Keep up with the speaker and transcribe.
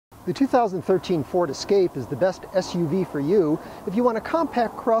The 2013 Ford Escape is the best SUV for you if you want a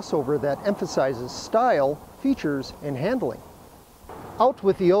compact crossover that emphasizes style, features, and handling. Out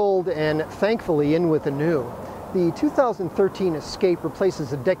with the old and thankfully in with the new. The 2013 Escape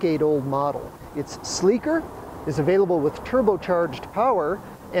replaces a decade-old model. It's sleeker, is available with turbocharged power,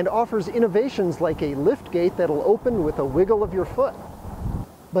 and offers innovations like a liftgate that'll open with a wiggle of your foot.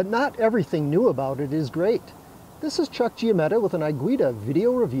 But not everything new about it is great. This is Chuck Giametta with an iGuida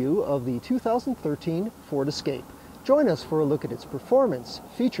video review of the 2013 Ford Escape. Join us for a look at its performance,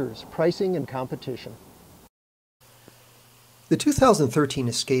 features, pricing, and competition. The 2013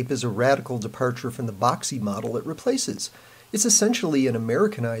 Escape is a radical departure from the boxy model it replaces. It's essentially an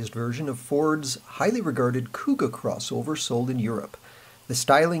Americanized version of Ford's highly regarded Kuga crossover sold in Europe. The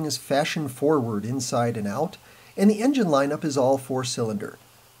styling is fashion-forward inside and out, and the engine lineup is all four-cylinder.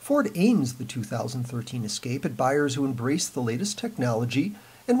 Ford aims the 2013 Escape at buyers who embrace the latest technology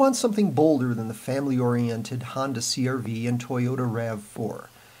and want something bolder than the family-oriented Honda CR-V and Toyota RAV4.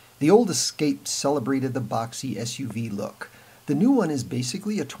 The old Escape celebrated the boxy SUV look. The new one is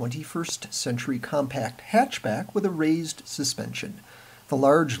basically a 21st century compact hatchback with a raised suspension. The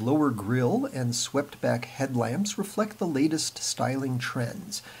large lower grille and swept-back headlamps reflect the latest styling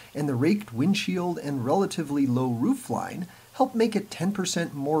trends, and the raked windshield and relatively low roofline help make it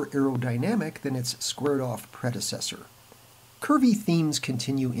 10% more aerodynamic than its squared-off predecessor. Curvy themes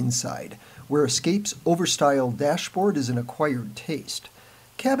continue inside, where Escape's overstyled dashboard is an acquired taste.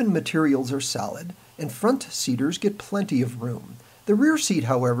 Cabin materials are solid, and front seaters get plenty of room. The rear seat,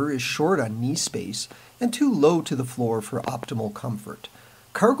 however, is short on knee space and too low to the floor for optimal comfort.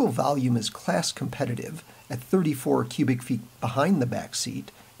 Cargo volume is class competitive at 34 cubic feet behind the back seat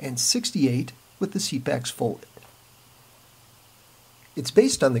and 68 with the seatbacks folded. It's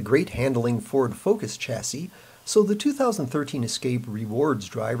based on the great handling Ford Focus chassis, so the 2013 Escape rewards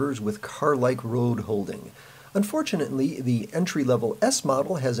drivers with car-like road holding. Unfortunately, the entry-level S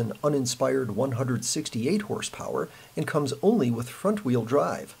model has an uninspired 168 horsepower and comes only with front-wheel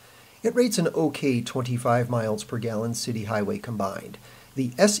drive. It rates an okay 25 miles per gallon city highway combined.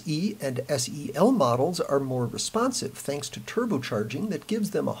 The SE and SEL models are more responsive thanks to turbocharging that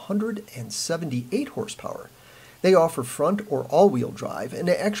gives them 178 horsepower. They offer front or all-wheel drive and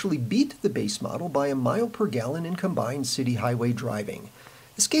actually beat the base model by a mile per gallon in combined city highway driving.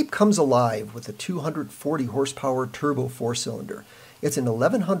 Escape comes alive with a 240 horsepower turbo four-cylinder. It's an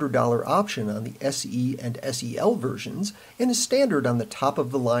 $1,100 option on the SE and SEL versions and is standard on the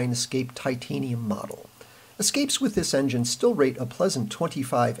top-of-the-line Escape Titanium model. Escapes with this engine still rate a pleasant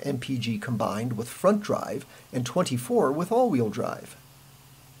 25 mpg combined with front drive and 24 with all-wheel drive.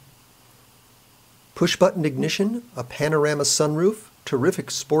 Push-button ignition, a panorama sunroof,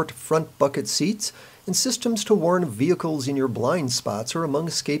 terrific sport front bucket seats, and systems to warn vehicles in your blind spots are among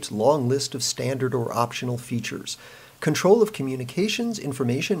Escape's long list of standard or optional features. Control of communications,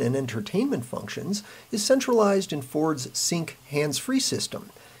 information, and entertainment functions is centralized in Ford's Sync hands-free system.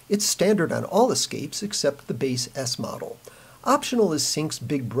 It's standard on all Escapes except the base S model. Optional is Sync's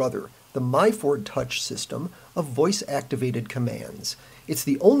big brother, the MyFord Touch system of voice-activated commands. It's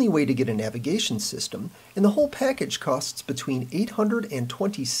the only way to get a navigation system, and the whole package costs between $800 and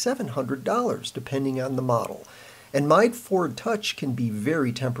 $2,700 depending on the model. And MyFord Touch can be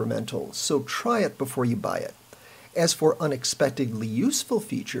very temperamental, so try it before you buy it. As for unexpectedly useful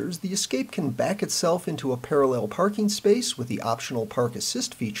features, the Escape can back itself into a parallel parking space with the optional Park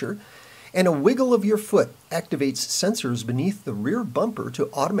Assist feature, and a wiggle of your foot activates sensors beneath the rear bumper to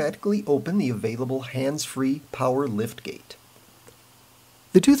automatically open the available hands-free power liftgate.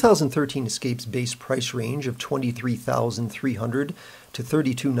 The 2013 Escape's base price range of $23,300 to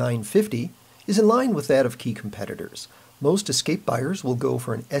 $32,950 is in line with that of key competitors. Most Escape buyers will go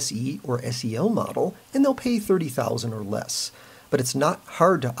for an SE or SEL model, and they'll pay $30,000 or less. But it's not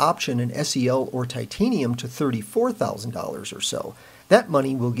hard to option an SEL or Titanium to $34,000 or so. That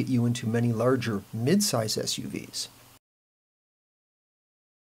money will get you into many larger mid-size SUVs.